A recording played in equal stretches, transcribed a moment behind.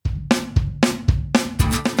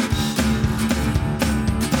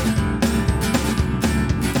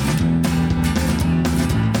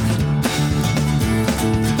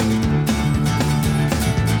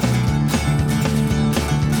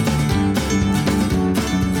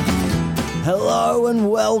Hello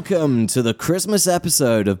and welcome to the Christmas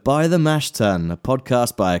episode of By the Mash Tun, a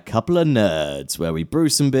podcast by a couple of nerds where we brew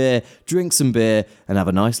some beer, drink some beer, and have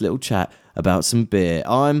a nice little chat about some beer.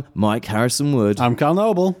 I'm Mike Harrison Wood. I'm Cal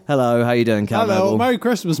Noble. Hello, how you doing, Cal Hello, Noble? Merry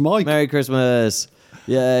Christmas, Mike. Merry Christmas.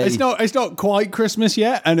 Yeah, It's not quite Christmas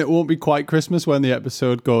yet, and it won't be quite Christmas when the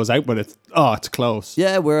episode goes out, but it's close.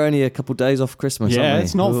 Yeah, we're only a couple days off Christmas, Yeah, aren't we?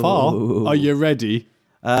 it's not far. Ooh. Are you ready?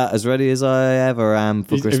 As ready as I ever am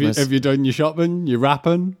for Christmas. Have you done your shopping? Your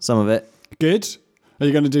wrapping? Some of it. Good. Are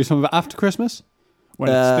you going to do some of it after Christmas? When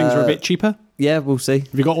things are a bit cheaper? Yeah, we'll see.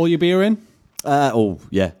 Have you got all your beer in? Yeah.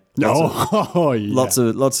 Yeah. Lots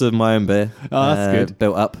of my own beer. Oh, that's good.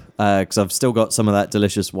 Built up because I've still got some of that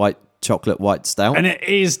delicious white stout. And it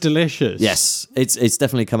is delicious. Yes, it's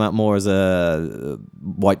definitely come out more as a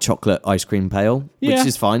white chocolate ice cream pale, which Yeah.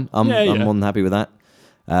 is fine. I'm more than happy with that,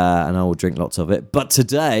 and I will drink lots of it. But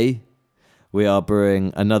today we are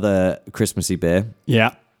brewing another Christmassy beer,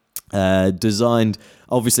 Yeah. designed.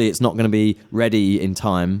 Obviously, it's not going to be ready in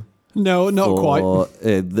time. No, not quite.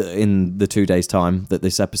 In the 2 days' time that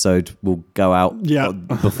this episode will go out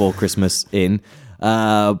before Christmas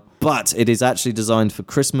but it is actually designed for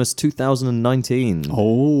Christmas 2019.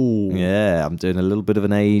 Oh. Yeah, I'm doing a little bit of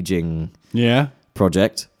an aging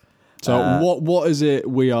project. So what is it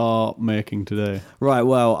we are making today? Right,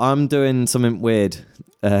 well, I'm doing something weird.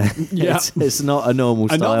 It's not a normal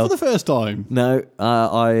style. And not for the first time. No,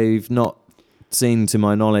 I've not seen, to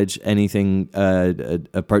my knowledge, anything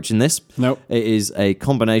approaching this. Nope. It is a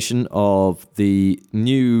combination of the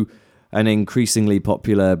new and increasingly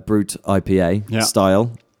popular Brut IPA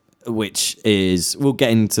style, which is, we'll get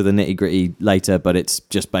into the nitty gritty later, but it's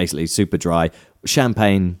just basically super dry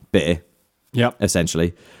champagne beer,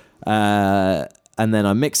 essentially. And then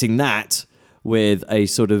I'm mixing that with a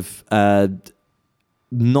sort of not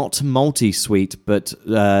malty sweet, but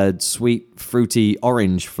sweet, fruity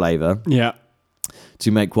orange flavour. Yeah.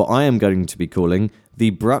 To make what I am going to be calling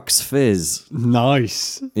the Brux Fizz.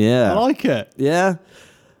 Nice. Yeah. I like it. Yeah.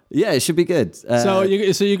 Yeah, it should be good. So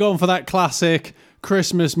you're going for that classic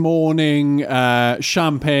Christmas morning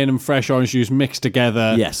champagne and fresh orange juice mixed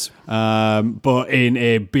together. Yes. But in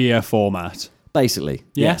a beer format. Basically,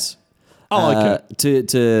 yes. I like it.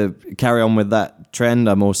 To carry on with that trend,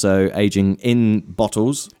 I'm also aging in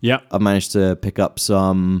bottles. Yep. I've managed to pick up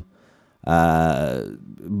some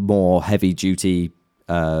more heavy-duty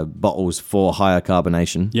bottles for higher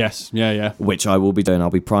carbonation. Yes. Yeah. Which I will be doing. I'll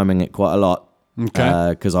be priming it quite a lot.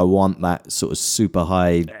 Okay. Because I want that sort of super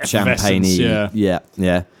high champagne-y.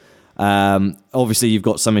 Yeah. Obviously, you've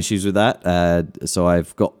got some issues with that. So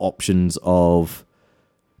I've got options of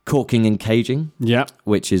corking and caging. Yeah.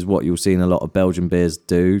 Which is what you'll see in a lot of Belgian beers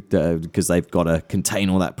do, because they've got to contain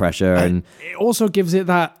all that pressure. And it also gives it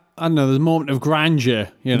that, I don't know, there's a moment of grandeur,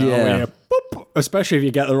 where you, boop, especially if you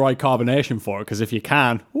get the right carbonation for it, because if you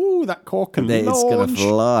can, that cork can launch. It's going to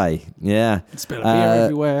fly. Yeah. Spill beer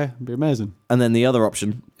everywhere. It'd be amazing. And then the other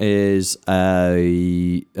option is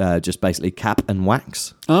just basically cap and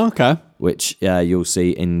wax. Oh, okay. Which you'll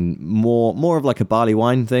see in more of like a barley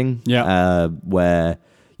wine thing. Yeah. Where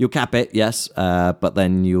you'll cap it, yes, but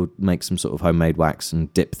then you'll make some sort of homemade wax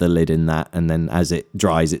and dip the lid in that, and then as it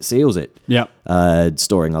dries, it seals it. Yeah.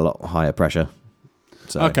 Storing a lot higher pressure.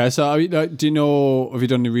 So. Okay, so have you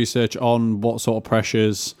done any research on what sort of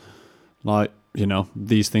pressures,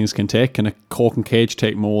 these things can take? Can a cork and cage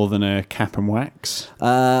take more than a cap and wax?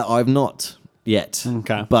 I've not yet.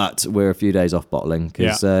 Okay. But we're a few days off bottling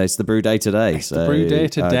because it's the brew day today. It's the brew day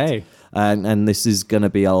today. And this is going to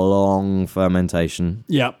be a long fermentation.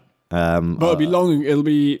 Yeah. But it'll be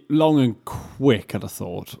long and quick, I'd have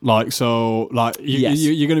thought. You're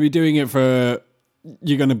going to be doing it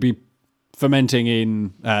you're going to be fermenting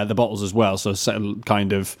in the bottles as well, so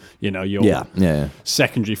kind of your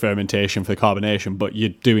secondary fermentation for the carbonation, but you're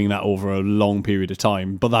doing that over a long period of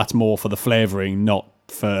time. But that's more for the flavouring, not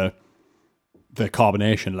for the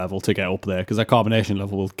carbonation level to get up there, because that carbonation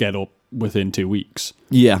level will get up within 2 weeks.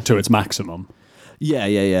 Yeah, to its maximum. Yeah.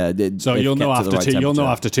 So you'll know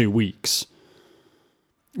after 2 weeks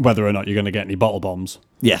whether or not you're going to get any bottle bombs.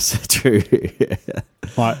 Yes, true.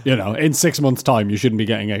 In 6 months' time, you shouldn't be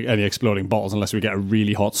getting any exploding bottles unless we get a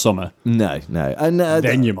really hot summer. No. And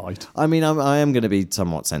then you might. I mean, I am going to be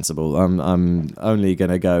somewhat sensible. I'm only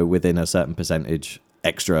going to go within a certain percentage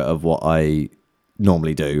extra of what I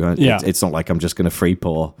normally do. It's not like I'm just going to free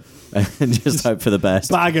pour and just hope for the best.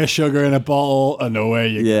 Bag of sugar in a bottle and away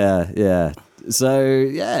you go. Yeah. So,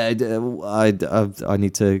 I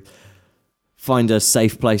need to find a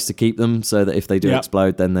safe place to keep them so that if they do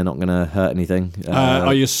explode, then they're not going to hurt anything.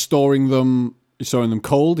 Are you storing them? You're storing them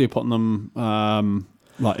cold? Are you putting them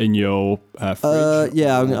like in your fridge?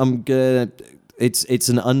 Yeah, I'm gonna. It's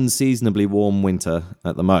an unseasonably warm winter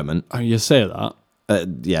at the moment. Oh, you say that?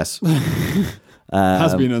 Yes.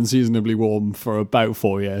 Has been unseasonably warm for about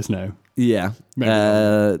 4 years now. Yeah.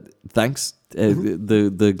 Thanks.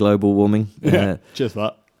 The global warming. Yeah, just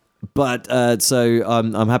that. But so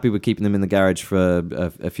I'm happy with keeping them in the garage for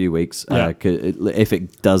a few weeks. Yeah. If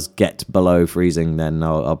it does get below freezing, then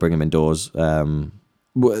I'll bring them indoors.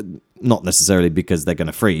 Not necessarily because they're going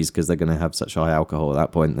to freeze, because they're going to have such high alcohol at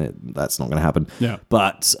that point. That's not going to happen. Yeah.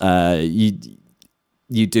 But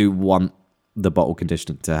you do want the bottle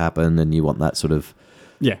conditioning to happen, and you want that sort of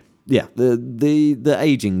the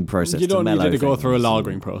aging process. You don't need it to go through a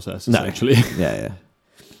lagering process, essentially. No. Yeah.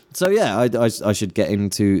 So I should get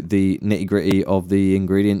into the nitty gritty of the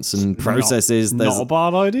ingredients and processes. Not a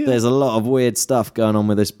bad idea. There's a lot of weird stuff going on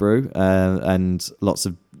with this brew, and lots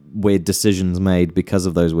of weird decisions made because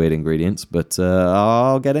of those weird ingredients. But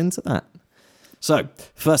I'll get into that. So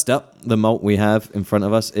first up, the malt we have in front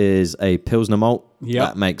of us is a Pilsner malt. Yep.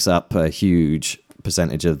 That makes up a huge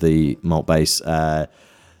percentage of the malt base. I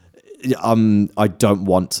don't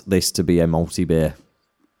want this to be a malty beer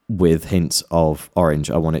with hints of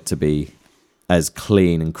orange. I want it to be as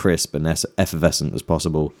clean and crisp and as effervescent as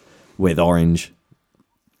possible with orange.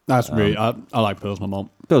 That's really, I like Pilsner malt.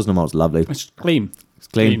 Pilsner malt's lovely. It's clean. It's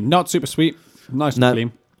clean. Not super sweet. Nice and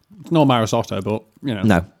clean. It's no Marisotto, but, you know.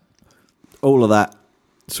 No. All of that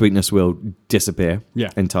sweetness will disappear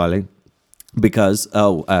entirely. Because,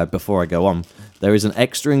 before I go on, there is an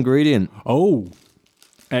extra ingredient. Oh,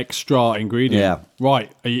 extra ingredient. Yeah.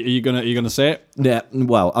 Right. Are you gonna say it? Yeah.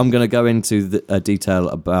 Well, I'm gonna go into detail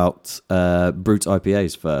about Brut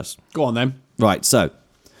IPAs first. Go on then. Right. So,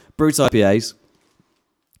 Brut IPAs,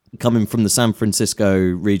 coming from the San Francisco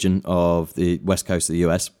region of the west coast of the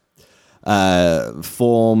US,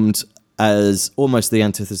 formed as almost the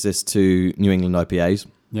antithesis to New England IPAs.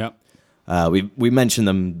 Yeah. We mentioned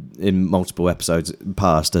them in multiple episodes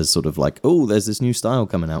past as sort of like, oh, there's this new style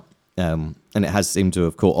coming out. And it has seemed to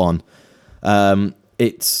have caught on.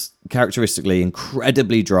 It's characteristically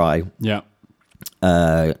incredibly dry. Yeah.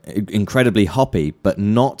 Incredibly hoppy, but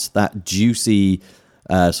not that juicy,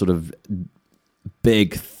 sort of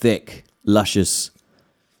big, thick, luscious,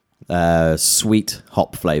 sweet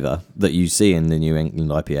hop flavor that you see in the New England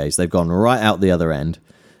IPAs. They've gone right out the other end.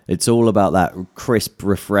 It's all about that crisp,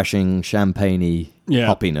 refreshing, champagne-y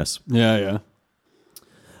hoppiness. Yeah.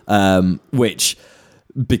 Which,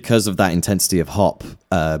 because of that intensity of hop,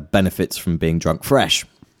 benefits from being drunk fresh.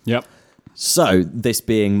 Yep. So, this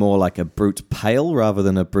being more like a Brut Pale rather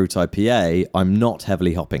than a Brut IPA, I'm not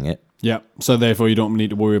heavily hopping it. Yeah. So, therefore, you don't need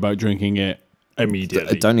to worry about drinking it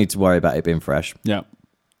immediately. I don't need to worry about it being fresh. Yeah.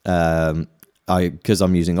 Because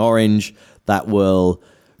I'm using orange, that will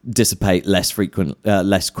dissipate less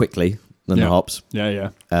quickly than the hops. Yeah.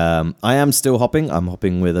 I am still hopping. I'm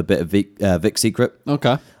hopping with a bit of Vic Secret.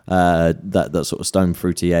 Okay. That sort of stone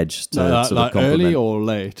fruity edge to sort of complement. Early or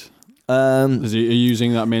late? Are you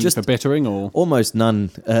using that mainly for bittering or almost none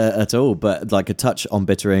at all? But like a touch on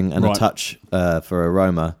bittering and a touch for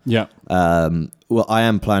aroma. Yeah. Well, I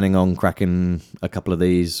am planning on cracking a couple of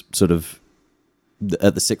these sort of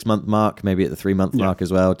at the 6 month mark, maybe at the 3 month mark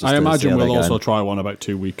as well. I imagine we'll also try one about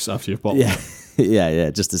 2 weeks after you've bought one.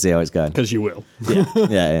 Yeah, just to see how it's going. Because you will.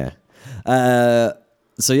 Yeah.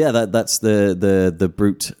 So yeah, that's the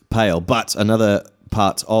Brut Pale. But another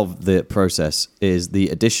part of the process is the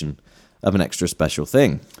addition of an extra special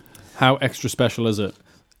thing. How extra special is it?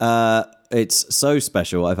 It's so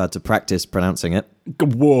special, I've had to practice pronouncing it.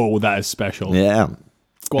 Whoa, that is special. Yeah.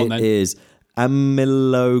 Go on then. It is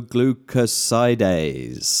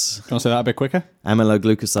amyloglucosidase. Can I say that a bit quicker?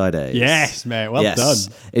 Amyloglucosidase. Yes, mate. Well done.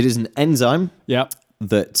 It is an enzyme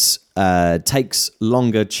that takes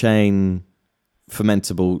longer chain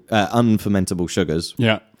unfermentable sugars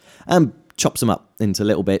and chops them up into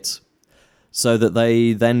little bits so that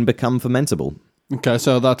they then become fermentable. Okay,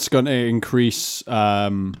 so that's going to increase,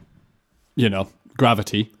 gravity.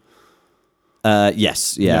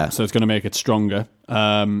 Yes, yeah. So it's going to make it stronger.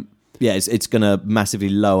 It's going to massively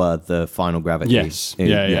lower the final gravity. Yes,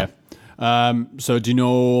 yeah. So do you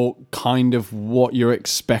know kind of what you're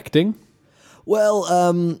expecting?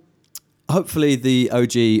 Well, hopefully the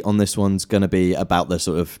OG on this one's going to be about the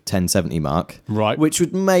sort of 1070 mark. Right. Which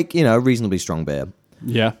would make, a reasonably strong beer.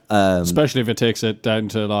 Yeah. Especially if it takes it down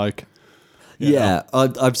to like...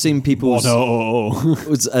 I've seen people's...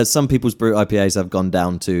 some people's Brut IPAs have gone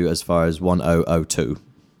down to as far as 1002.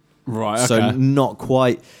 Right, okay. So not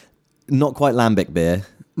quite lambic beer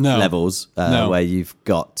levels, where you've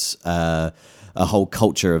got a whole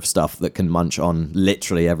culture of stuff that can munch on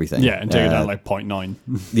literally everything. Yeah, and take it down like 0.9.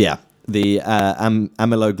 Yeah, the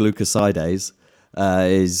amyloglucosidase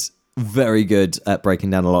is very good at breaking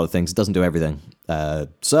down a lot of things. It doesn't do everything.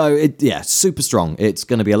 So, super strong. It's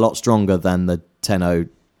going to be a lot stronger than the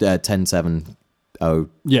 10.7.0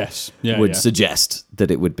 yes. would suggest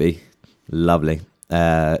that it would be. Lovely.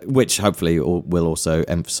 Which hopefully will also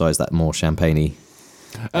emphasize that more champagne-y.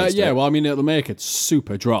 Well, I mean, it'll make it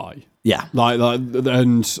super dry. Yeah. Like,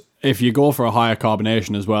 and if you go for a higher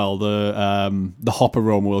carbonation as well, the hop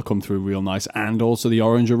aroma will come through real nice, and also the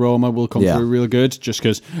orange aroma will come through real good. Just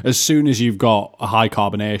because as soon as you've got a high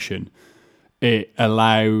carbonation, it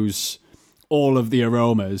allows all of the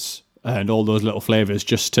aromas and all those little flavors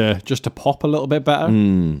just to pop a little bit better.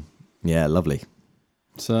 Yeah, lovely.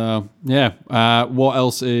 So what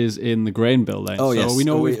else is in the grain bill then? Oh, yes. We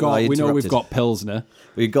know we've got Pilsner.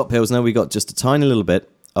 We've got Pilsner. We've got just a tiny little bit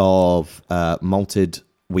of malted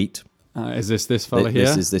wheat. Is this fella here?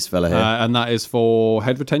 This is this fella here. And that is for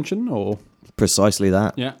head retention, or? Precisely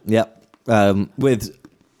that. Yeah. Yep. With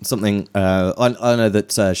something, I know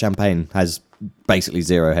that champagne has basically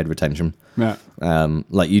zero head retention. Yeah.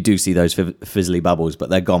 Like you do see those fizzly bubbles, but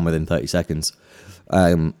they're gone within 30 seconds.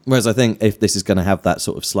 Whereas I think if this is going to have that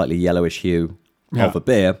sort of slightly yellowish hue of a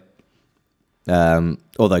beer,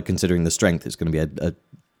 although considering the strength, it's going to be a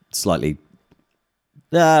slightly,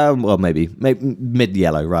 maybe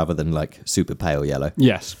mid-yellow rather than like super pale yellow.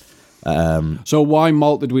 Yes. So why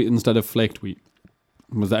malted wheat instead of flaked wheat?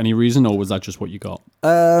 Was there any reason, or was that just what you got?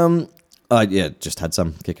 Just had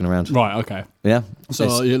some kicking around. Right, okay. Yeah.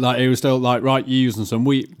 So it was still like, right, you're using some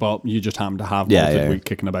wheat, but you just happen to have malted wheat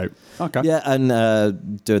kicking about. Okay. Yeah,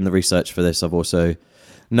 and doing the research for this, I've also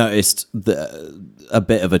noticed a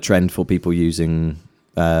bit of a trend for people using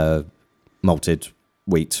malted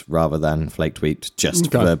wheat rather than flaked wheat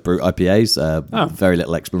just for brut IPAs. Very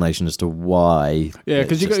little explanation as to why. Yeah,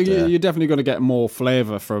 because you're definitely going to get more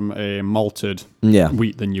flavour from a malted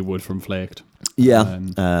wheat than you would from flaked. Yeah.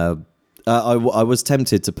 I was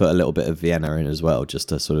tempted to put a little bit of Vienna in as well, just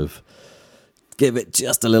to sort of give it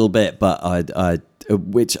just a little bit, but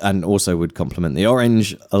which also would complement the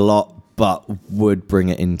orange a lot, but would bring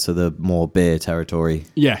it into the more beer territory.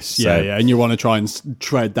 Yes, and you want to try and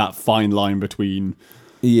tread that fine line between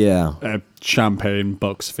champagne,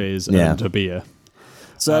 Bucks Fizz, and a beer.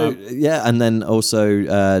 So and then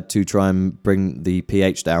also to try and bring the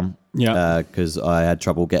pH down. Yeah, because I had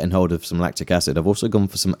trouble getting hold of some lactic acid. I've also gone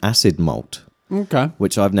for some acid malt. Okay.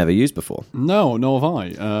 Which I've never used before. No, nor have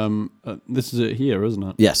I. This is it here, isn't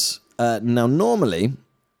it? Yes. Now, normally,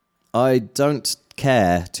 I don't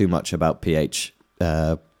care too much about pH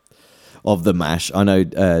of the mash. I know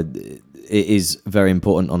it is very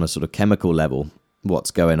important on a sort of chemical level,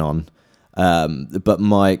 what's going on. But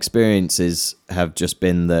my experiences have just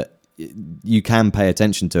been that you can pay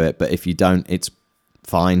attention to it, but if you don't, it's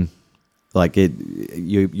fine. Like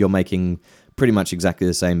you're making pretty much exactly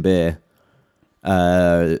the same beer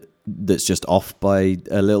that's just off by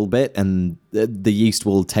a little bit, and the yeast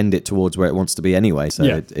will tend it towards where it wants to be anyway, so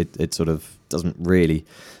it sort of doesn't really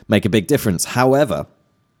make a big difference. However,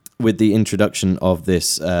 with the introduction of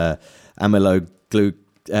this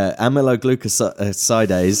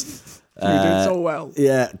amyloglucosidase, you did so well.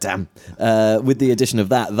 Yeah, damn. With the addition of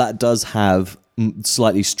that does have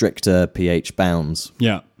slightly stricter pH bounds.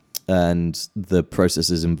 Yeah. And the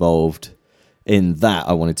processes involved in that,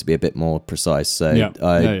 I wanted to be a bit more precise. So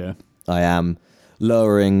I am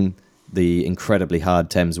lowering the incredibly hard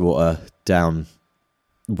Thames water down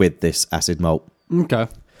with this acid malt. Okay.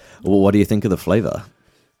 Well, what do you think of the flavour?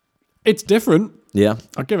 It's different. Yeah.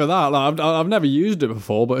 I'll give it that. Like, I've never used it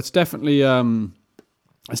before, but it's definitely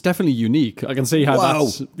unique. I can see how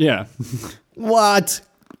that's... Yeah. What?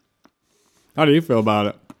 How do you feel about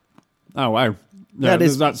it? Oh, wow. Yeah,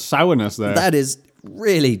 there's that sourness there. That is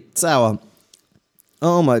really sour.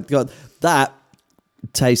 Oh, my God. That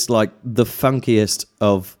tastes like the funkiest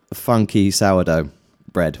of funky sourdough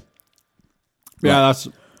bread. Yeah, that's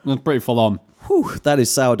pretty full on. Whew, that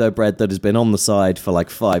is sourdough bread that has been on the side for like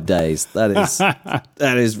 5 days.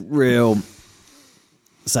 That is real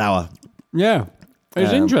sour. Yeah.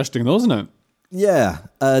 It's interesting though, isn't it? Yeah.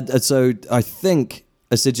 So I think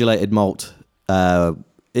acidulated malt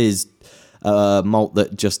is a malt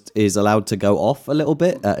that just is allowed to go off a little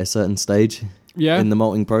bit at a certain stage in the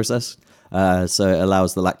malting process. So it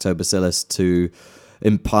allows the lactobacillus to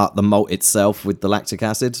impart the malt itself with the lactic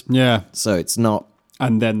acid. Yeah. So it's not...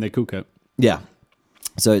 And then they cook it. Yeah.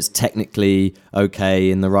 So it's technically okay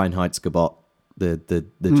in the Reinheitsgebot, the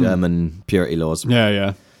German purity laws. Yeah,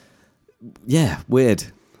 yeah. Yeah, weird.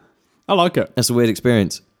 I like it. That's a weird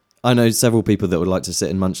experience. I know several people that would like to sit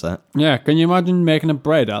and munch that. Yeah, can you imagine making a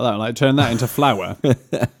bread out of that? Like turn that into flour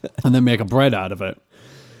and then make a bread out of it.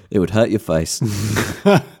 It would hurt your face.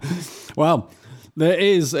 Well, there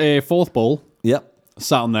is a fourth bowl. Yep.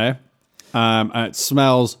 Sat on there. And it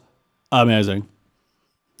smells amazing.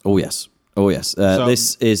 Oh, yes. Oh, yes.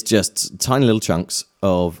 This is just tiny little chunks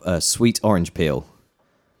of sweet orange peel.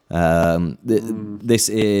 This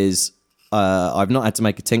is... I've not had to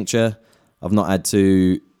make a tincture. I've not had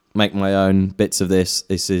to make my own bits of this.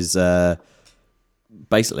 This is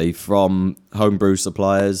basically from homebrew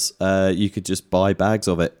suppliers. You could just buy bags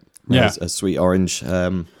of it. Yeah. A sweet orange.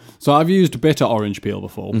 So I've used bitter orange peel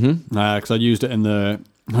before because I used it in the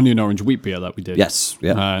honey and orange wheat beer that we did. Yes,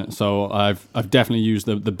 yeah. So I've definitely used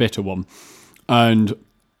the bitter one, and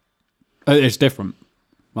it's different.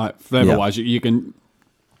 Like flavor wise, you can.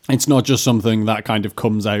 It's not just something that kind of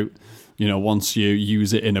comes out. Once you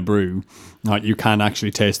use it in a brew, like you can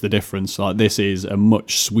actually taste the difference. Like this is a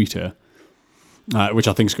much sweeter, which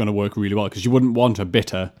I think is going to work really well because you wouldn't want a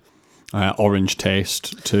bitter orange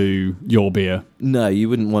taste to your beer. No, you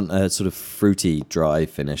wouldn't want a sort of fruity, dry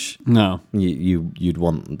finish. No, you'd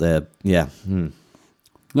want the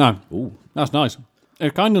No, ooh, that's nice.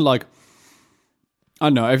 It's kind of like I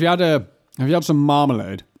don't know if you had some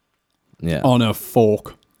marmalade, on a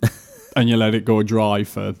fork, and you let it go dry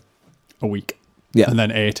for a week, and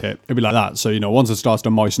then ate it. It'd be like that. So once it starts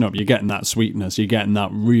to moisten up, you're getting that sweetness. You're getting that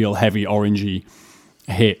real heavy orangey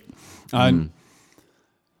hit, and.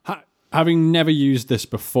 Having never used this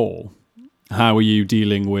before, how are you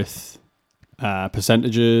dealing with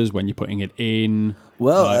percentages when you're putting it in?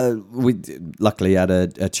 Well, we luckily had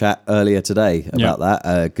a chat earlier today about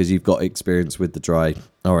that because you've got experience with the dry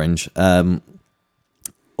orange.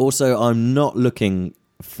 Also, I'm not looking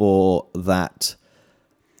for that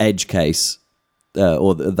edge case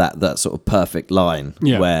or that sort of perfect line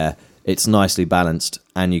where it's nicely balanced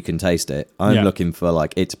and you can taste it. I'm looking for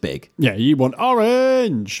it's big. Yeah, you want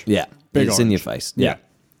orange. Yeah. Big it's orange. in your face. Yeah.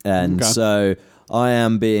 And so I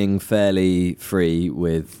am being fairly free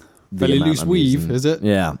with the fairly amount loose I'm weave, using. is it?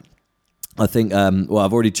 Yeah. I think, I've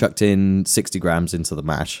already chucked in 60 grams into the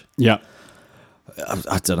mash. Yeah.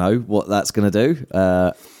 I don't know what that's going to do.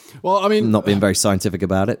 Well, I mean... Not being very scientific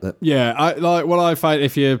about it, but... Yeah, I find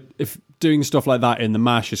if doing stuff like that in the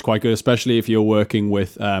mash is quite good, especially if you're working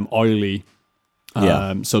with oily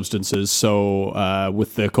substances. So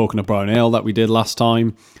with the coconut brown ale that we did last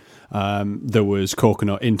time, there was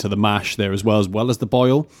coconut into the mash there as well as the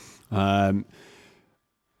boil.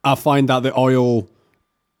 I find that the oil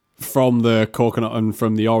from the coconut and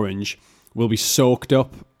from the orange will be soaked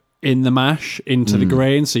up in the mash into the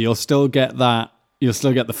grain, so you'll still get the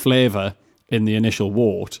flavour in the initial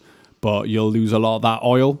wort, but you'll lose a lot of that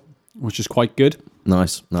oil, which is quite good.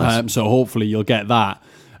 Nice. So hopefully you'll get that.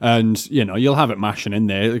 And, you'll have it mashing in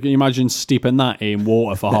there. Can you imagine steeping that in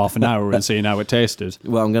water for half an hour and seeing how it tasted?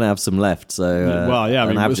 Well, I'm going to have some left, so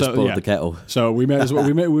I've just boiled the kettle. So we may as well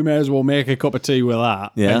we may as well make a cup of tea with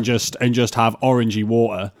that and just have orangey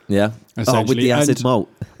water. Yeah. With the acid malt.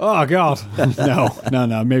 Oh God,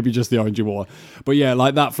 no, maybe just the orangey water. But yeah,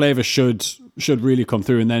 that flavour should really come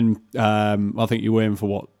through. And then I think you were in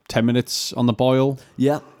for 10 minutes on the boil.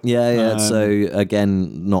 Yeah. So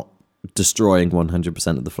again, not destroying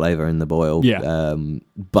 100% of the flavour in the boil. Yeah.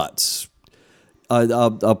 But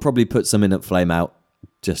I'll probably put some in at flame out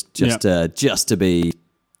just to be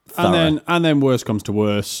thorough. And then worst comes to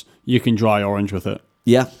worst, you can dry orange with it.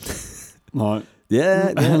 Yeah.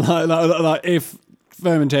 Yeah. Like if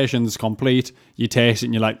fermentation's complete, you taste it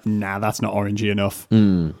and you're like, nah, that's not orangey enough.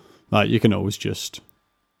 You can always just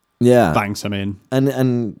bang some in.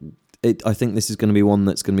 And I think this is going to be one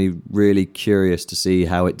that's going to be really curious to see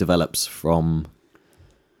how it develops from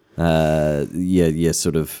your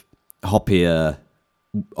sort of hoppier,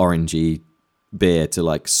 orangey beer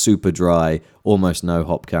to super dry, almost no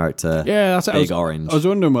hop character. Yeah, that's big orange. I was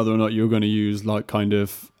wondering whether or not you were going to use kind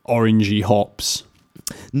of orangey hops.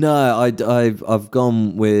 No, I've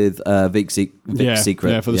gone with Vic Secret.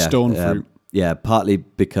 Yeah, for the stone fruit. Yeah, partly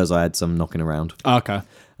because I had some knocking around. Okay.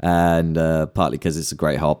 And partly because it's a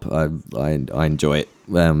great hop. I enjoy it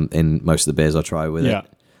in most of the beers I try with it.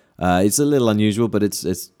 It's a little unusual, but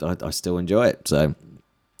I still enjoy it, so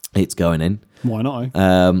it's going in. Why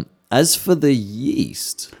not? As for the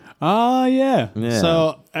yeast, yeah.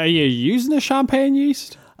 So are you using the champagne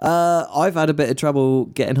yeast? I've had a bit of trouble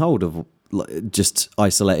getting hold of just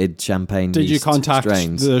isolated champagne. Did you contact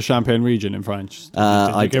strains. the Champagne region in France?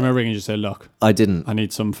 Did you give me a ring and just say, look, I didn't. I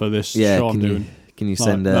need some for this show I'm doing. Can you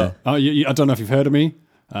send I don't know if you've heard of me.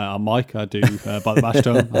 on Mike. I do by the mash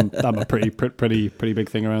tun. I'm a pretty big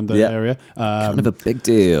thing around the area. Kind of a big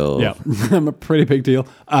deal. Yeah, I'm a pretty big deal.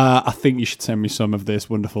 I think you should send me some of this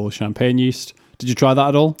wonderful champagne yeast. Did you try that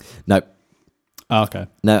at all? No. Oh, okay.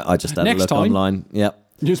 No, I just had a look online. Yep.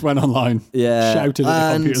 You just went online, shouted at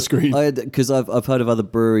the computer screen. Because I've heard of other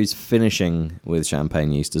breweries finishing with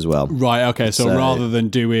champagne yeast as well. Right, okay. So rather than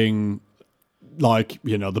doing,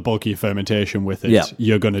 the bulky fermentation with it,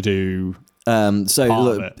 you're going to do basically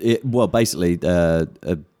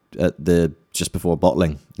just before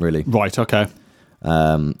bottling, really. Right, okay.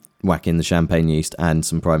 Whack in the champagne yeast and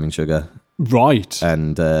some priming sugar. Right.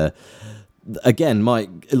 And... again,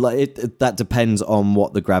 Mike, that depends on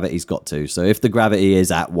what the gravity's got to. So if the gravity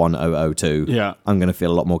is at 1002, I'm going to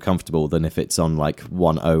feel a lot more comfortable than if it's on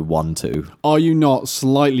 1012. Are you not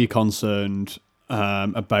slightly concerned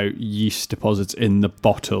about yeast deposits in the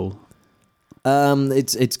bottle?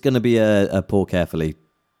 It's going to be a pour carefully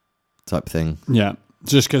type thing. Yeah,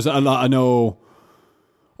 just because I know,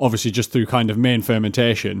 obviously, just through kind of main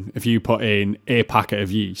fermentation, if you put in a packet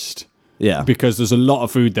of yeast. Yeah. Because there's a lot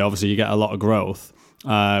of food there, obviously you get a lot of growth.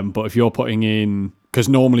 But if you're putting in... Because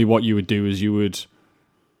normally what you would do is you would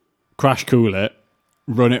crash cool it,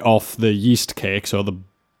 run it off the yeast cake, so the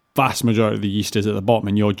vast majority of the yeast is at the bottom,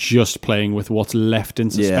 and you're just playing with what's left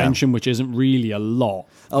in suspension, which isn't really a lot.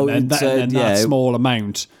 Oh, and that small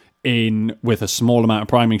amount with a small amount of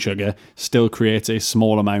priming sugar still creates a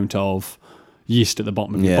small amount of yeast at the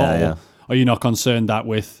bottom of your bottle. Yeah. Are you not concerned that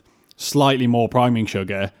with slightly more priming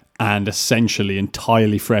sugar... and essentially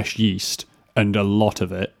entirely fresh yeast and a lot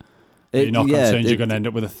of it, you're not concerned you're going to end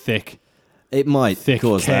up with a thick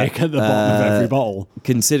cause cake that. at the bottom of every bottle?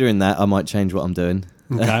 Considering that, I might change what I'm doing.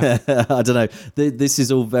 Okay. I don't know. This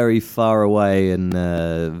is all very far away and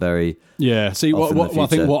very... Yeah, see, I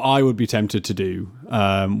think what I would be tempted to do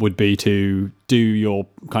would be to do your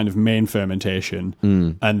kind of main fermentation,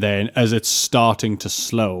 and then as it's starting to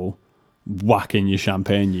slow... whack in your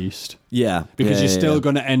champagne yeast. Yeah. Because you're still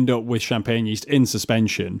going to end up with champagne yeast in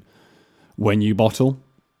suspension when you bottle,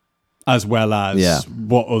 as well as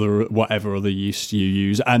whatever other yeast you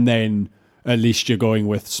use. And then at least you're going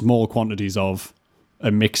with small quantities of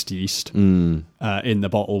a mixed yeast in the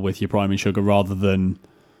bottle with your priming sugar, rather than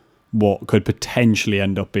what could potentially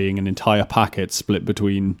end up being an entire packet split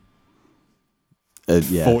between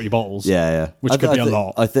 40 bottles. Yeah. Which could be a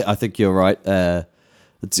lot. I think you're right.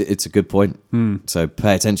 It's a good point. So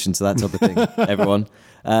pay attention to that type of thing, everyone.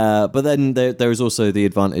 But then there is also the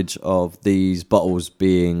advantage of these bottles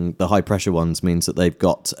being the high pressure ones, means that they've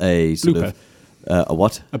got a sort blooper. of a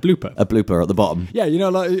what? A blooper. A blooper at the bottom. Yeah,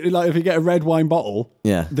 like if you get a red wine bottle,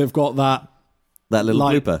 they've got that little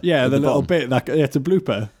blooper. Yeah, the little bit. It's a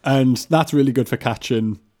blooper, and that's really good for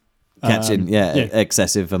catching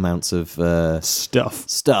excessive amounts of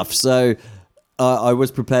stuff. So. I was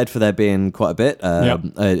prepared for there being quite a bit.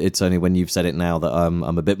 It's only when you've said it now that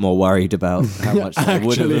I'm a bit more worried about how much there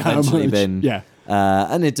would have eventually been. Yeah.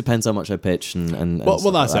 And it depends how much I pitch and well,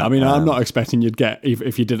 that's it. I mean, I'm not expecting you'd get,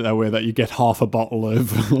 if you did it that way, that you get half a bottle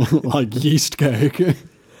of yeast cake.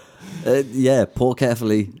 Pour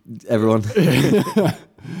carefully, everyone.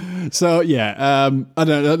 So I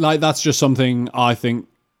don't know. That's just something I think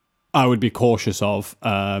I would be cautious of.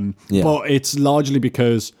 But it's largely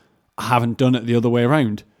because I haven't done it the other way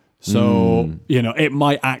around. So, it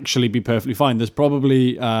might actually be perfectly fine. There's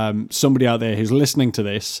probably somebody out there who's listening to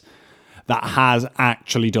this that has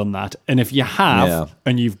actually done that. And if you have,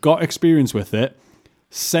 and you've got experience with it,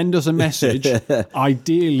 send us a message,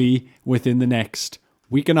 ideally within the next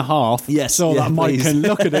week and a half, so that Mike can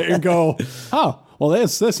look at it and go, oh, well,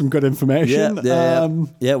 there's some good information.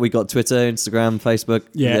 Yeah, we got Twitter, Instagram, Facebook.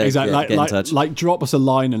 Yeah, exactly. Get in touch. Drop us a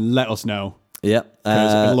line and let us know. Yeah.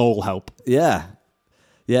 Because it'll all help. Yeah.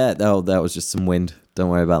 Yeah, that was just some wind. Don't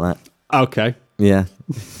worry about that. Okay. Yeah.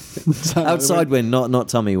 Outside wind, not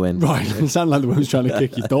tummy wind. Right. It sounded like the wind's trying to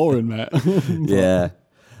kick your door in, mate. Yeah.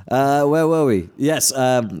 Where were we? Yes.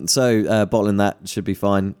 So bottling that should be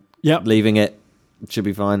fine. Yep. Leaving it should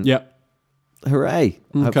be fine. Yep. Hooray.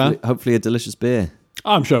 Okay. Hopefully a delicious beer.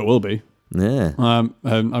 I'm sure it will be. Yeah. I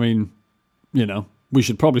mean, we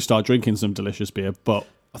should probably start drinking some delicious beer, but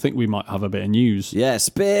I think we might have a bit of news. Yes,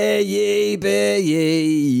 beer ye.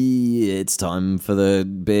 It's time for the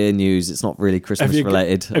beer news. It's not really Christmas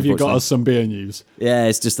related. Have you got us some beer news? Yeah,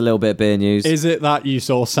 it's just a little bit of beer news. Is it that you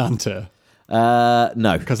saw Santa?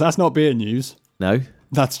 No. Because that's not beer news. No.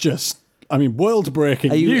 That's just,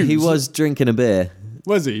 world-breaking news. He was drinking a beer.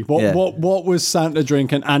 Was he? What was Santa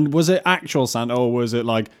drinking? And was it actual Santa, or was it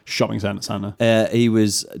like shopping Santa? He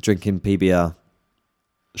was drinking PBR.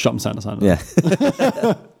 Shopping Santa.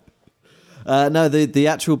 Yeah. No, the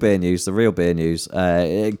actual beer news, the real beer news,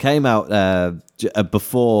 it came out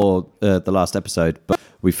before the last episode, but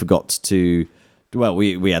we forgot to. Well,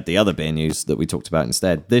 we had the other beer news that we talked about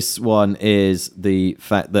instead. This one is the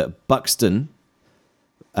fact that Buxton,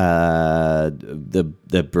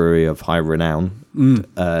 the brewery of high renown,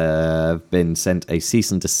 have been sent a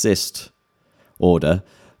cease and desist order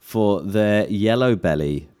for their Yellow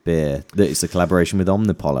Belly beer. That is a collaboration with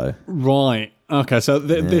Omnipollo. Right. Okay. So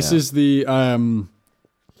this is the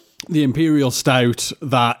Imperial Stout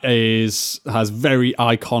that has very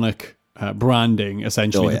iconic branding,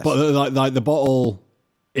 essentially. Oh, yes. Like the bottle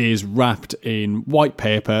is wrapped in white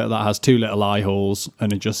paper that has 2 little eye holes,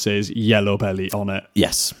 and it just says Yellow Belly on it.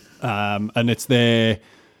 Yes. And it's there.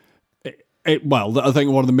 Well, I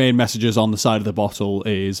think one of the main messages on the side of the bottle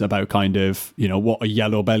is about kind of, what a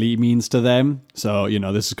yellow belly means to them. So,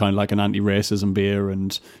 this is kind of like an anti-racism beer,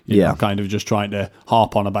 and, you know, kind of just trying to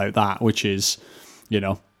harp on about that, which is,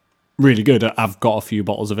 really good. I've got a few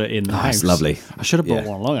bottles of it in the house. It's lovely. I should have brought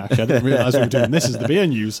one along, actually. I didn't realise we were doing this as the beer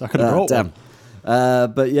news. I could have brought one.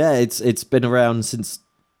 But yeah, it's been around since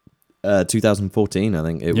 2014, I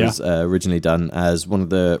think. It was originally done as one of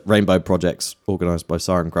the Rainbow projects organised by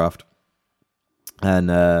Sirencraft. And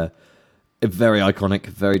very iconic,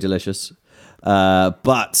 very delicious.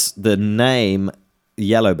 But the name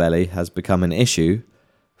Yellow Belly has become an issue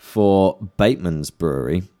for Bateman's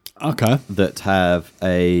Brewery. Okay. That have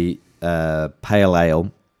a pale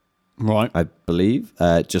ale, right? I believe,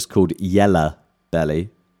 just called Yellow Belly.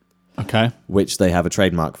 Okay. Which they have a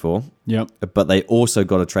trademark for. Yep. But they also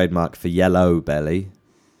got a trademark for Yellow Belly,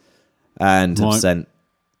 and have sent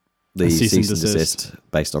the cease and desist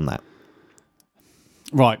based on that.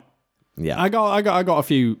 Right. Yeah. I got a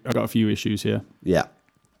few issues here. Yeah.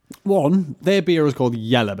 One, their beer is called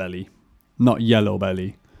Yellow Belly, not Yellow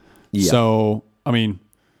Belly. Yeah. So, I mean,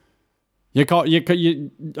 you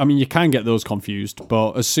can get those confused,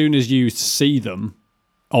 but as soon as you see them,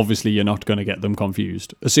 obviously you're not going to get them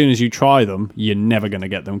confused. As soon as you try them, you're never going to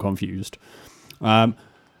get them confused. But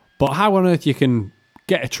how on earth you can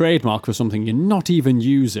get a trademark for something you're not even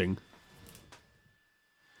using?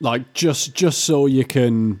 Like, just so you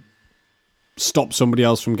can stop somebody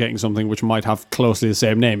else from getting something which might have closely the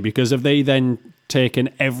same name? Because have they then taken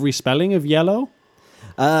every spelling of yellow?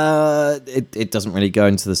 It doesn't really go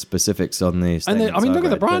into the specifics on these. And look at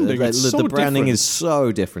the branding. The branding is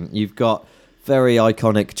so different. You've got very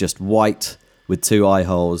iconic, just white with 2 eye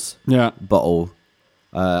holes. Yeah. Bottle.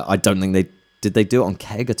 I don't think they do it on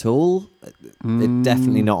keg at all.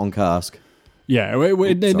 Definitely not on cask. Yeah,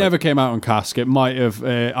 it never came out on cask. It might have.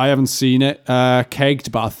 I haven't seen it kegged,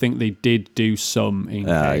 but I think they did do some in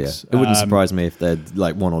kegs. Yeah. It wouldn't surprise me if they're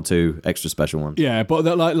like 1 or 2 extra special ones. Yeah, but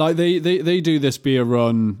they do this beer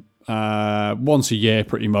run once a year,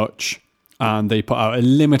 pretty much, and they put out a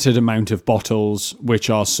limited amount of bottles, which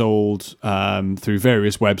are sold through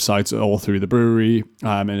various websites or through the brewery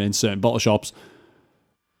and in certain bottle shops.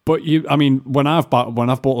 But when I've bought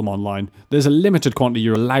them online, there's a limited quantity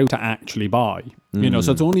you're allowed to actually buy.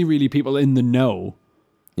 So it's only really people in the know,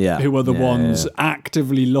 who are the ones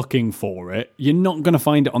actively looking for it. You're not going to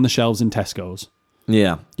find it on the shelves in Tesco's.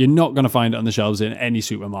 Yeah, you're not going to find it on the shelves in any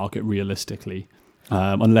supermarket realistically,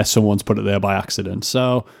 unless someone's put it there by accident.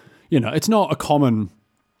 So, it's not a common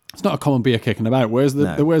beer kicking about. Where's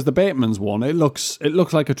the Bateman's one? It looks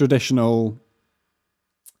like a traditional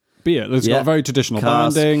beer. It's got very traditional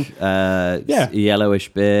branding.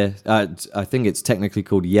 Yellowish beer. I think it's technically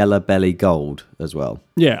called Yellow Belly Gold as well.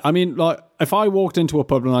 Yeah, if I walked into a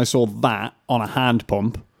pub and I saw that on a hand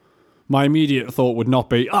pump, my immediate thought would not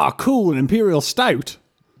be, cool, an Imperial Stout.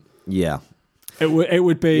 Yeah. It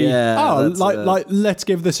would be, let's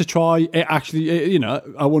give this a try. It actually,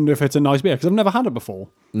 I wonder if it's a nice beer, because I've never had it before.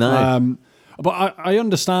 No. But I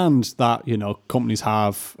understand that, companies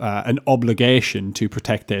have an obligation to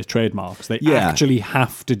protect their trademarks. They actually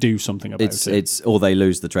have to do something about it. Or they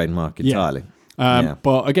lose the trademark entirely.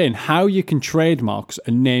 But again, how you can trademark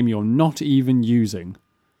a name you're not even using.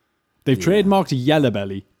 They've trademarked Yellow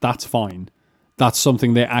Belly. That's fine. That's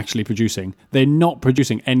something they're actually producing. They're not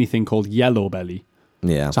producing anything called Yellow Belly.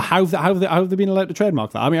 Yeah. So how have they been allowed to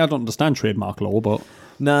trademark that? I don't understand trademark law, but...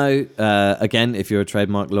 No, again, if you're a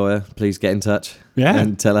trademark lawyer, please get in touch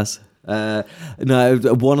and tell us. No,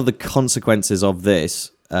 one of the consequences of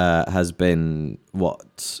this has been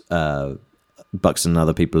what Buxton and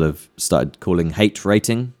other people have started calling hate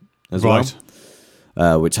rating as well,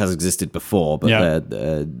 which has existed before, but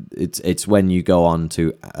it's when you go on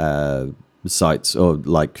to sites or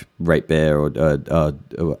like Rate Beer or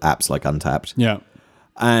apps like Untapped. Yeah.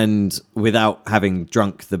 And without having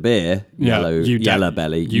drunk the beer, Yellow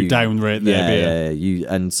Belly, you downrate their beer.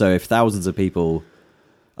 And so if thousands of people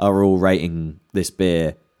are all rating this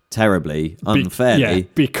beer terribly, unfairly,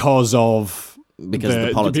 because of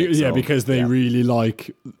the politics, because they really like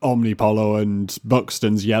Omnipollo and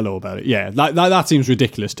Buxton's Yellow Belly. Yeah, that seems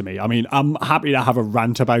ridiculous to me. I mean, I'm happy to have a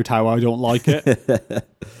rant about how I don't like it,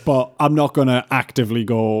 but I'm not going to actively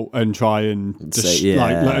go and try and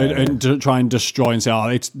try and destroy and say, oh,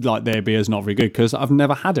 it's like their beer's not very good, because I've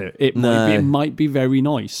never had it. It might be very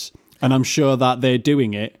nice, and I'm sure that they're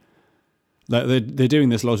doing it. They're doing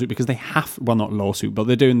this lawsuit because they have, well, not lawsuit, but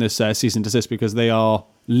they're doing this cease and desist because they are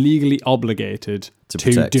legally obligated to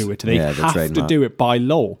do it. They have to do it by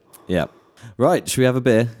law. Yeah. Right, should we have a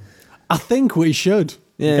beer? I think we should.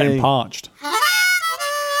 Yeah. Getting parched.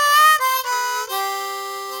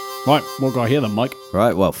 Right, what got here then, Mike?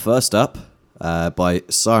 Right, well, first up, by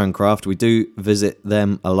Siren Craft. We do visit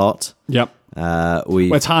them a lot. Yep.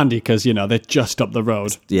 It's handy because, they're just up the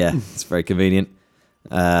road. Yeah, it's very convenient.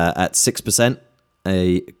 At 6%,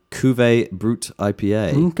 a Cuvée Brut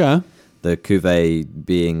IPA. Okay. The Cuvée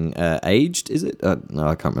being aged, is it? No,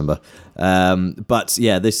 I can't remember. But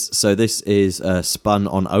yeah, this is spun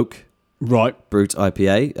on oak. Right. Brut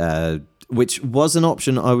IPA, which was an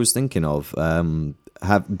option I was thinking of,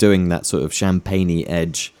 doing that sort of champagne-y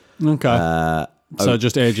edge. Okay. So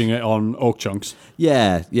just aging it on oak chunks.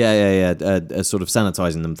 Yeah. Sort of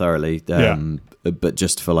sanitizing them thoroughly. But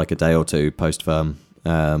just for like a day or two post-firm.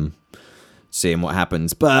 Seeing what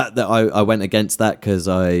happens, but I went against that because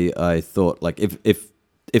I thought, like,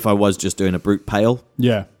 if I was just doing a brute pale,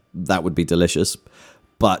 that would be delicious,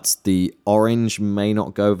 but the orange may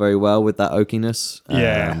not go very well with that oakiness.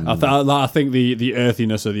 I think the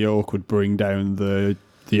earthiness of the oak would bring down the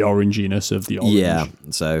oranginess of the orange. Yeah,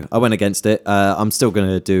 so I went against it. I'm still going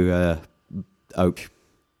to do oak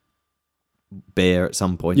beer at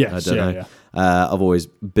some point. Yes, I don't know. Yeah. I've always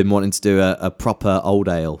been wanting to do a proper old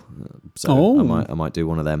ale, so I might do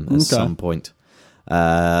one of them at some point,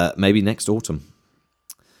 maybe next autumn.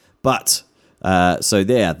 But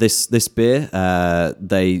this beer,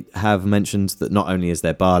 they have mentioned that not only is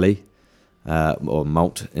there barley or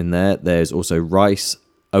malt in there, there's also rice,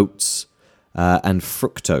 oats, and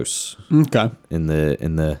fructose. Okay. In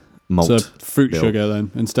the malt. So fruit sugar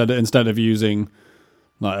then, instead of using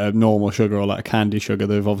like a normal sugar or like a candy sugar,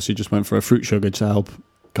 they've obviously just went for a fruit sugar to help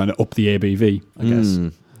kind of up the ABV, I guess.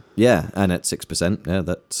 Yeah, and at 6%, yeah,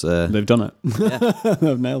 that's... they've done it. Yeah.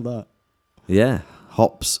 They've nailed that. Yeah,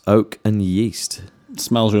 hops, oak, and yeast. It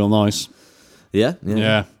smells real nice.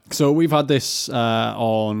 Yeah. So we've had this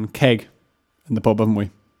on keg in the pub, haven't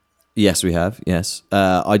we? Yes, we have, yes.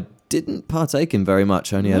 I didn't partake in very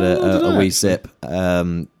much, only had a wee sip.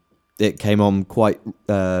 It came on quite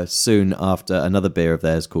soon after another beer of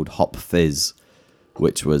theirs called Hop Fizz,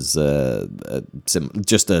 which was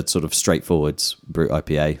just a sort of straightforward brute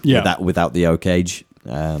IPA without the oak age.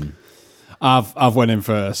 I've went in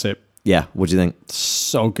for a sip. Yeah, what do you think?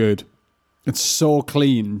 So good. It's so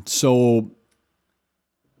clean, so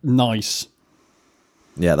nice.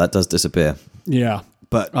 Yeah, that does disappear. Yeah.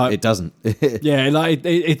 But it doesn't. Yeah, like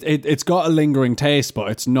it's got a lingering taste, but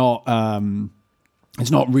it's not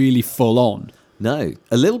really full on. No,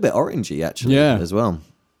 a little bit orangey actually as well.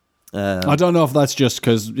 I don't know if that's just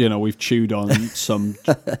because we've chewed on some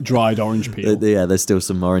dried orange peel. Yeah, there's still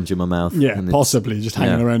some orange in my mouth. Yeah, possibly just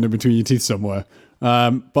hanging around in between your teeth somewhere.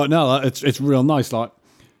 But no, it's real nice. Like,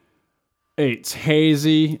 it's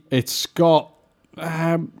hazy. It's got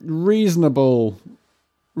reasonable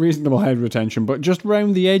head retention, but just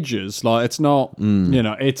round the edges, like it's not.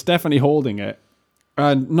 It's definitely holding it,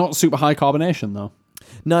 and not super high carbonation though.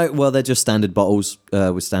 No, well, they're just standard bottles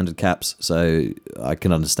with standard caps, so I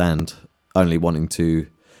can understand only wanting to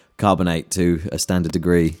carbonate to a standard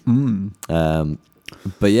degree. But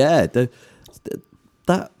yeah,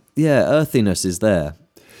 that earthiness is there.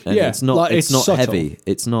 And it's not heavy.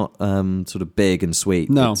 It's not sort of big and sweet.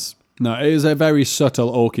 No, it is a very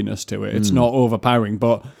subtle oakiness to it. It's not overpowering,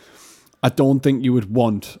 but I don't think you would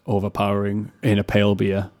want overpowering in a pale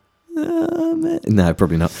beer. No,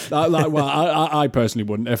 probably not. I personally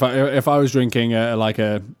wouldn't. If I was drinking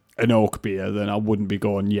an oak beer, then I wouldn't be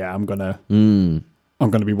going. Yeah, I'm gonna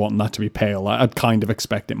be wanting that to be pale. I'd kind of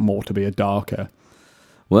expect it more to be a darker.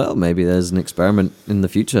 Well, maybe there's an experiment in the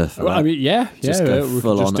future. I mean, just go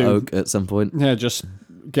full on oak at some point. Yeah, just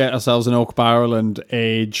get ourselves an oak barrel and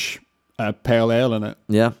age a pale ale in it.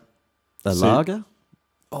 Yeah, lager.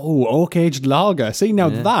 Oh, oak-aged lager. See, now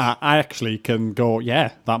that I actually can go,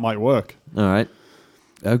 that might work. All right.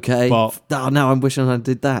 Okay. But now I'm wishing I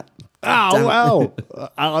did that. Oh,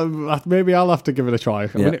 well. Maybe I'll have to give it a try.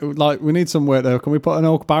 Yeah. We need somewhere there. Can we put an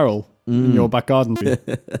oak barrel in your back garden?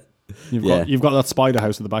 You've got that spider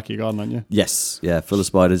house at the back of your garden, haven't you? Yes, yeah, full of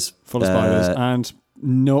spiders. Full of spiders. And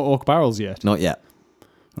no oak barrels yet. Not yet.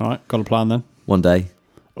 All right, got a plan then. One day.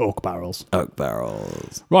 Oak barrels. Oak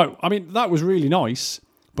barrels. Right, I mean, that was really nice,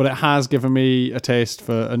 but it has given me a taste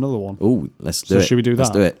for another one. Oh, let's do it. Should we do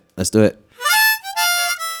that? Let's do it.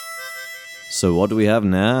 So what do we have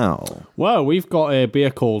now? Well, we've got a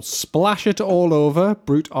beer called Splash It All Over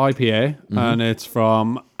Brut IPA, and it's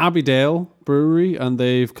from Abbeydale Brewery, and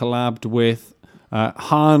they've collabed with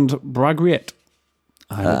Hand Braguet.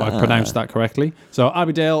 I hope I pronounced that correctly. So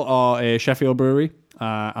Abbeydale are a Sheffield brewery,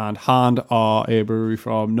 and Hand are a brewery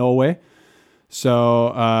from Norway.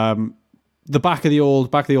 So the back of the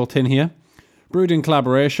old tin here, brewed in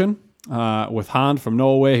collaboration with Hand from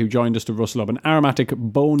Norway, who joined us to rustle up an aromatic,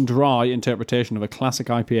 bone-dry interpretation of a classic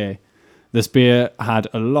IPA. This beer had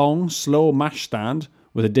a long, slow mash stand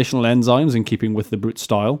with additional enzymes in keeping with the Brut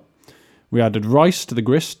style. We added rice to the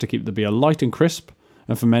grist to keep the beer light and crisp,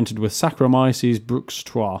 and fermented with Saccharomyces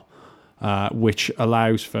bruxatois, which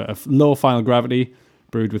allows for a low final gravity,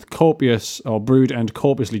 brewed and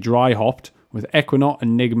copiously dry hopped with Equinaut,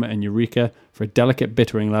 Enigma, and Eureka for a delicate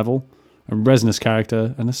bittering level, a resinous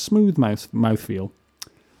character, and a smooth mouthfeel.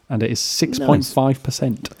 And it is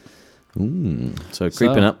 6.5%. So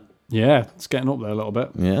creeping up. Yeah, it's getting up there a little bit.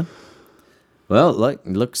 Yeah. Well, it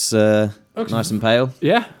looks nice and pale.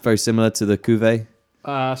 Yeah. Very similar to the Cuvée.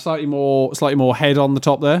 Slightly more head on the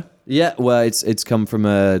top there. Yeah, well, it's come from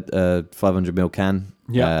a 500ml can.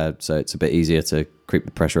 Yeah. So it's a bit easier to creep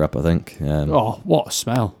the pressure up, I think. What a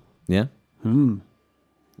smell. Yeah.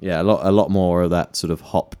 Yeah, a lot more of that sort of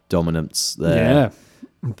hop dominance there.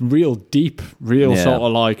 Yeah. Real deep, sort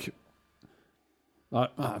of like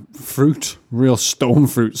fruit, real stone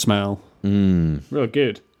fruit smell. Real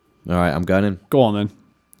good. All right, I'm going in. Go on then.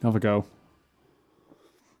 Have a go.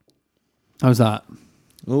 How's that?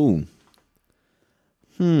 Ooh.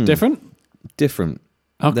 Different? Different.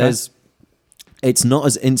 Okay. It's not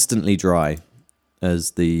as instantly dry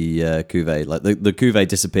as the Cuvée. Like the Cuvée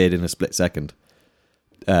disappeared in a split second.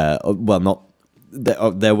 Well, not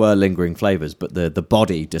there were lingering flavors, but the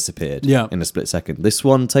body disappeared in a split second. This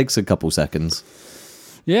one takes a couple seconds.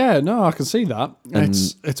 Yeah, no, I can see that.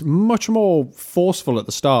 It's much more forceful at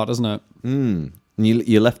the start, isn't it?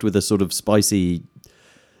 You're left with a sort of spicy,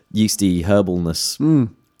 yeasty herbalness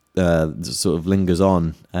that sort of lingers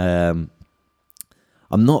on. I'm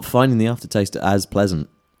not finding the aftertaste as pleasant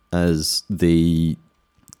as the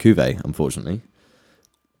Cuvée, unfortunately.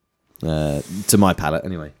 To my palate,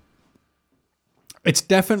 anyway. It's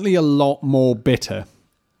definitely a lot more bitter.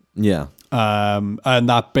 Yeah. And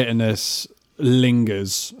that bitterness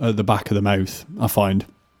lingers at the back of the mouth, I find.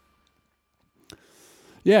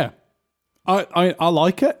 Yeah. I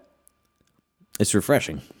like it. It's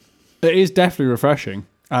refreshing. It is definitely refreshing.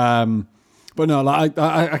 But no, like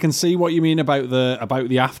I can see what you mean about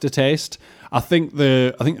the aftertaste. I think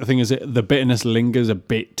the thing is the bitterness lingers a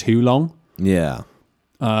bit too long. Yeah.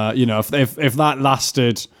 If that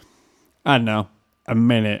lasted, I don't know, a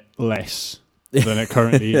minute less than it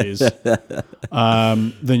currently is,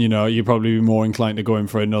 then you'd probably be more inclined to go in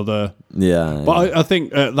for another. Yeah. But I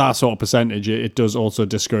think at that sort of percentage, it does also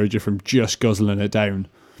discourage you from just guzzling it down,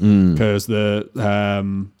 because the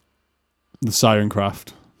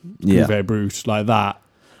Sirencraft Cuvée Brut like that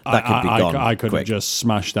could be gone. I could have just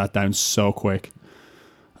smashed that down so quick.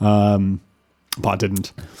 But I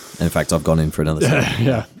didn't. In fact, I've gone in for another sip.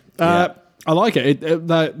 Yeah. I like it.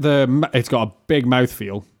 It's got a big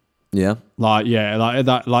mouthfeel. Yeah. Like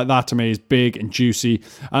that to me is big and juicy.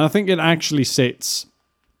 And I think it actually sits,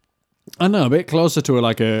 I don't know, a bit closer to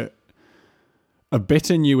a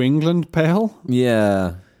bitter New England pale.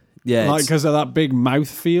 Yeah. Yeah. Like because of that big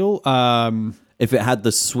mouthfeel. If it had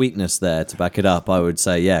the sweetness there to back it up, I would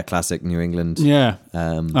say, yeah, classic New England. Yeah.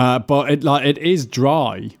 But it is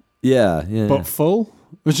dry. Yeah. But full,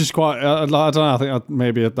 which is quite. I don't know. I think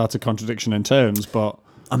maybe that's a contradiction in terms, but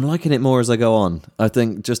I'm liking it more as I go on. I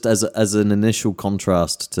think just as an initial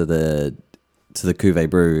contrast to the Cuvée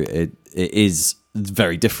Brew, it is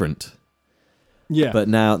very different. Yeah. But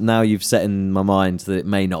now you've set in my mind that it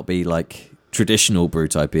may not be like traditional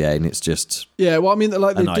Brut IPA, and it's just a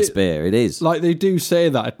nice beer. It is like they do say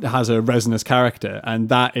that it has a resinous character, and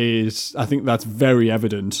that is, I think that's very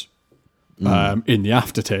evident in the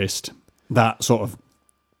aftertaste. That sort of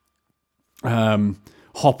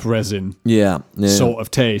hop resin, sort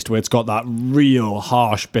of taste, where it's got that real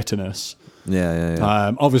harsh bitterness.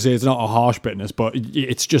 Yeah. Obviously, it's not a harsh bitterness, but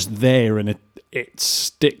it's just there, and it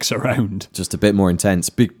sticks around. Just a bit more intense,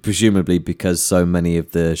 presumably because so many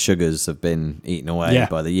of the sugars have been eaten away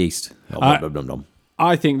by the yeast.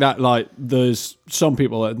 I think that like there's some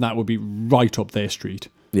people that would be right up their street.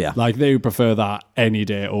 Yeah, like they would prefer that any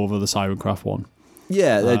day over the Siren Craft one.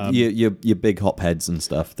 Yeah, your big hop heads and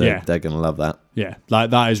stuff. They're going to love that. Yeah,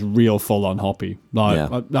 like that is real full on hoppy. Like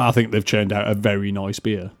I think they've churned out a very nice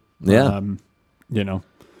beer. Yeah, you know,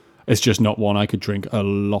 it's just not one I could drink a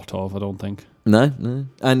lot of. I don't think. No,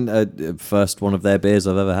 and first one of their beers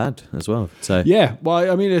I've ever had as well. So yeah, well,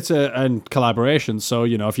 I mean it's a collaboration. So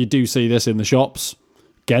you know, if you do see this in the shops,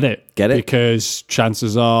 get it, because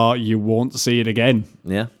chances are you won't see it again.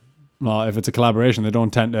 Yeah, well, if it's a collaboration, they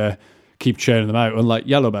don't tend to keep churning them out, unlike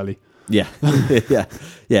Yellow Belly. Yeah, yeah.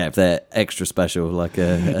 If they're extra special, like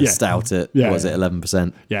a stout at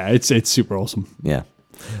 11%. Yeah, it's super awesome. Yeah.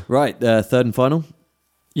 Right, third and final.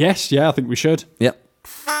 Yes, I think we should. Yep.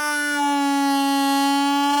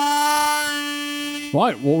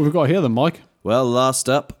 Right, what have we got here then, Mike? Well, last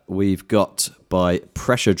up, we've got by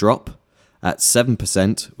Pressure Drop at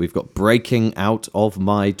 7%. We've got Breaking Out of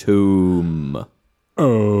My Tomb.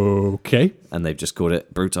 Okay. And they've just called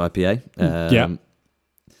it Brut IPA.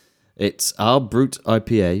 It's our Brut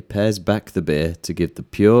IPA pairs back the beer to give the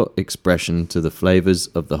pure expression to the flavours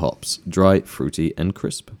of the hops, dry, fruity, and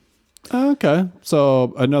crisp. Okay,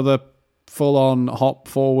 so another full-on hop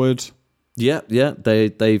forward. Yeah.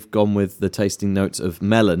 They've gone with the tasting notes of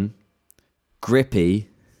melon, grippy,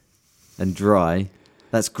 and dry.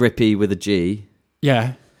 That's grippy with a G.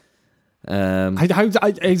 Yeah.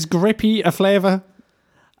 Is grippy a flavour?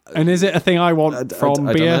 And is it a thing I want from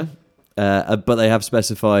beer? But they have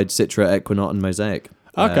specified Citra, Equinaut, and Mosaic.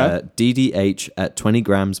 Okay. DDH at 20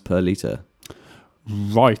 grams per litre.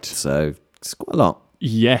 Right. So it's quite a lot.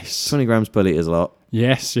 Yes. 20 grams per litre is a lot.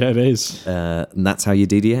 Yes, it is. And that's how you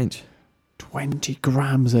DDH. 20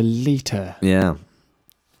 grams a litre. Yeah.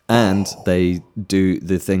 And they do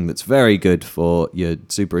the thing that's very good for your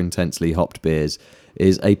super intensely hopped beers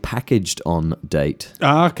is a packaged on date.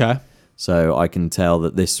 Okay. So I can tell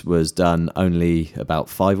that this was done only about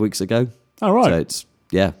 5 weeks ago. All right. So it's,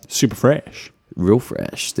 super fresh. Real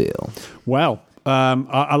fresh still. Well,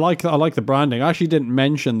 I like the branding. I actually didn't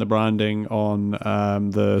mention the branding on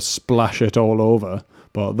the Splash It All Over,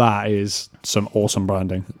 but that is some awesome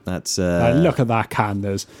branding. That's look at that can.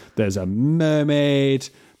 There's a mermaid,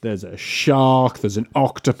 there's a shark, there's an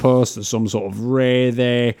octopus, there's some sort of ray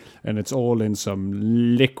there, and it's all in some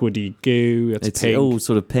liquidy goo. It's pink. All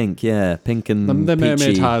sort of pink, pink and the peachy.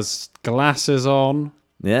 mermaid has glasses on.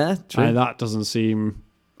 Yeah, true. And that doesn't seem.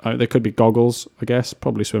 There could be goggles, I guess,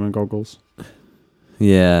 probably swimming goggles.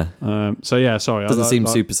 Yeah. Sorry. Doesn't seem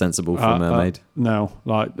super sensible for a mermaid. No,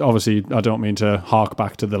 obviously, I don't mean to hark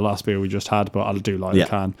back to the last beer we just had, but I do like the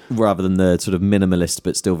can. Rather than the sort of minimalist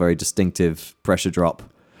but still very distinctive Pressure Drop.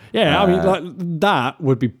 Yeah, I mean, that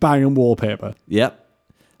would be banging wallpaper. Yep.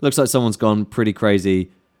 Looks like someone's gone pretty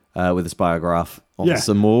crazy with a spirograph on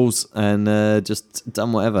some walls and just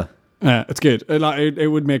done whatever. Yeah, it's good.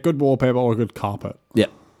 It would make good wallpaper or a good carpet. Yeah.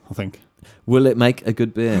 I think. Will it make a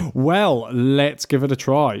good beer? Well, let's give it a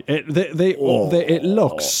try. It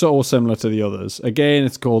looks so similar to the others. Again,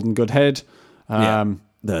 it's Golden Good Head.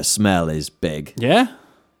 The smell is big. Yeah?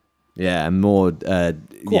 Yeah, and more...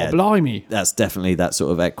 blimey. That's definitely that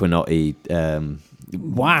sort of Equinaut-y...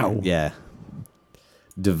 wow. Yeah.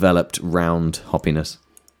 Developed round hoppiness.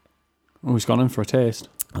 Oh, he's gone in for a taste.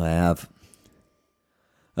 I have.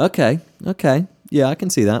 Okay. Yeah, I can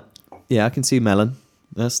see that. Yeah, I can see melon.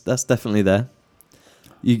 That's definitely there.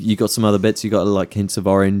 You got some other bits. You got like hints of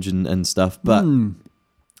orange and stuff, but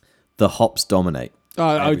the hops dominate.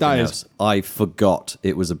 That is. I forgot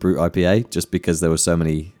it was a Brut IPA just because there were so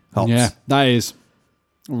many hops. Yeah, that is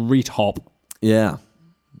Reet hop. Yeah,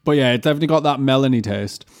 but yeah, it definitely got that melony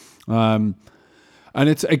taste. And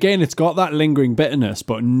it's got that lingering bitterness,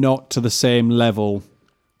 but not to the same level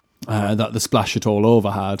that the Splash It All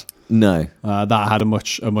Over had. No, that had a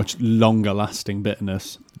much longer lasting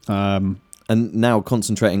bitterness. And now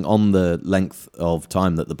concentrating on the length of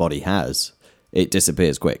time that the body has, it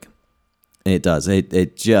disappears quick. It does. It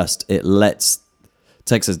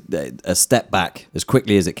takes a step back as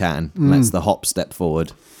quickly as it can, and lets the hop step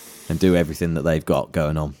forward and do everything that they've got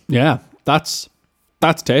going on. Yeah, that's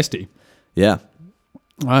tasty. Yeah.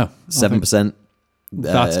 Wow. 7%.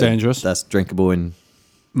 That's dangerous. That's drinkable in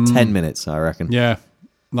 10 minutes, I reckon. Yeah.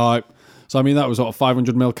 So I mean, that was a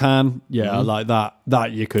 500ml can. Yeah, like that.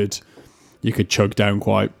 That you could chug down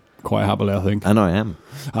quite happily, I think. And I am.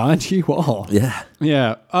 And you are. Yeah.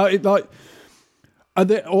 Yeah.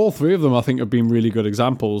 All three of them, I think, have been really good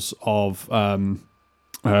examples of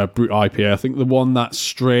Brut IPA. I think the one that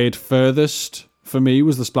strayed furthest for me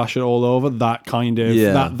was the Splash It All Over. That kind of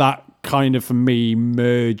that kind of for me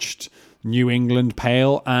merged New England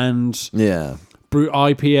Pale and Brut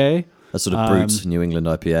IPA. A sort of brute New England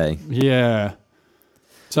IPA. Yeah.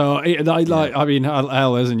 So I mean,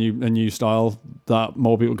 hell, there's a new style that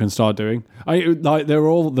more people can start doing. They've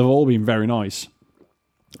all been very nice.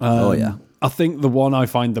 I think the one I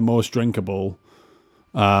find the most drinkable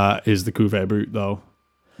is the Cuvée Brut, though.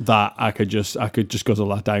 That I could just guzzle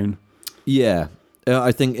that down. Yeah,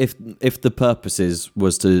 I think if the purposes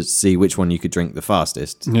was to see which one you could drink the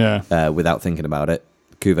fastest, without thinking about it,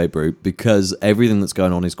 Cuvée Brut, because everything that's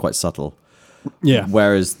going on is quite subtle. Yeah.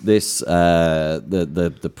 Whereas this,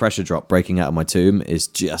 the pressure drop breaking out of my tomb is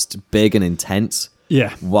just big and intense.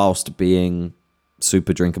 Yeah. Whilst being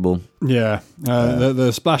super drinkable. Yeah.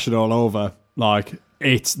 The Splash It All Over, like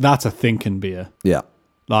that's a thinking beer. Yeah.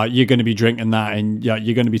 Like you're going to be drinking that, and you're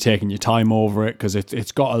going to be taking your time over it because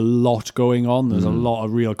it's got a lot going on. There's a lot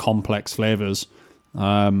of real complex flavors.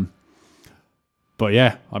 But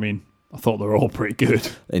yeah, I mean, I thought they were all pretty good.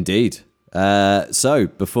 Indeed. So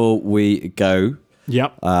before we go,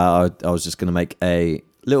 I was just going to make a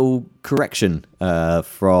little correction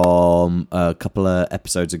from a couple of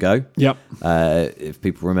episodes ago. Yep. If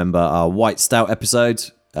people remember our White Stout episode,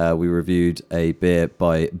 we reviewed a beer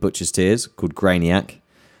by Butcher's Tears called Grainiac,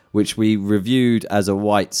 which we reviewed as a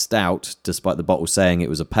white stout, despite the bottle saying it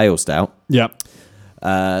was a pale stout. Yep.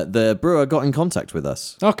 The brewer got in contact with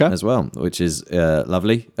us as well, which is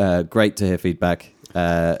lovely. Great to hear feedback.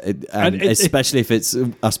 Especially if it's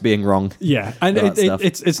us being wrong. Yeah, and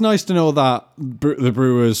it's nice to know that the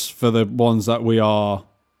brewers for the ones that we are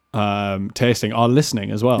tasting are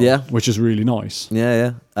listening as well. Yeah, which is really nice.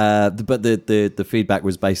 Yeah. But the feedback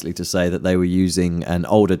was basically to say that they were using an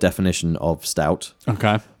older definition of stout.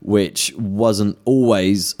 Okay, which wasn't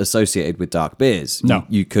always associated with dark beers. No,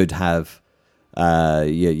 you could have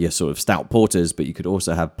your sort of stout porters, but you could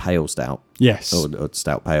also have pale stout. Yes, or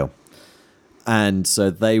stout pale. And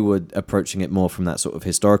so they were approaching it more from that sort of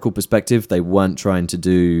historical perspective. They weren't trying to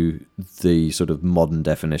do the sort of modern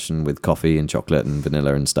definition with coffee and chocolate and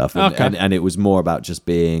vanilla and stuff. And it was more about just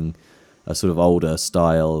being a sort of older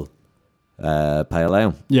style pale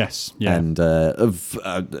ale. Yes, yeah. And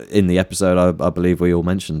in the episode, I believe we all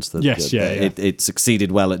mentioned that it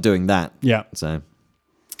succeeded well at doing that. Yeah. So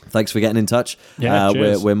thanks for getting in touch. Yeah,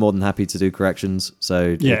 we're more than happy to do corrections.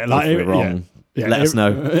 So if we're wrong... Yeah. Yeah, let us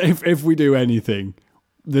know. If we do anything,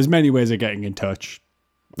 there's many ways of getting in touch.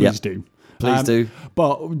 Please do. Please do.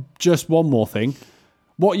 But just one more thing.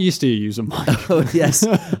 What yeast are you using, Mike? Yes,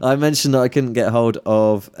 I mentioned that I couldn't get hold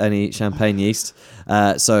of any champagne yeast.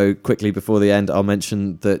 So quickly before the end, I'll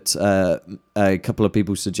mention that a couple of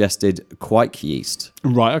people suggested Quake yeast.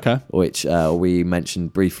 Right, okay. Which we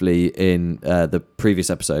mentioned briefly in the previous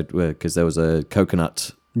episode because there was a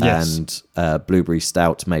coconut and blueberry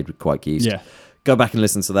stout made with Quake yeast. Yeah. Go back and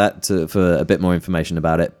listen to that for a bit more information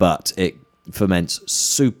about it. But it ferments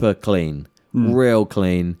super clean, real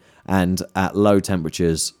clean, and at low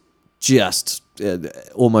temperatures, just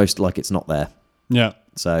almost like it's not there. Yeah.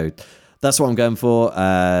 So that's what I'm going for.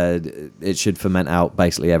 It should ferment out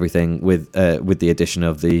basically everything with the addition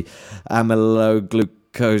of the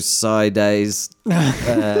amyloglucosidase.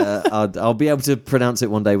 I'll be able to pronounce it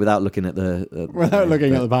one day without looking at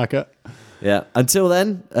the packet. Yeah. Until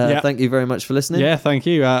then, thank you very much for listening. Yeah, thank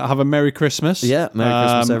you. Have a Merry Christmas. Yeah, Merry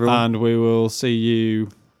Christmas, everyone. And we will see you,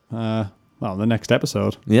 the next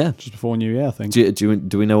episode. Yeah. Just before New Year, I think.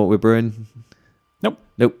 Do we know what we're brewing? Nope.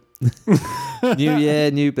 New year,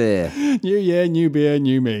 new beer. New year, new beer,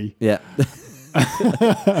 new me. Yeah.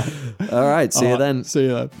 All right. See you then. See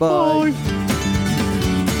you then. Bye.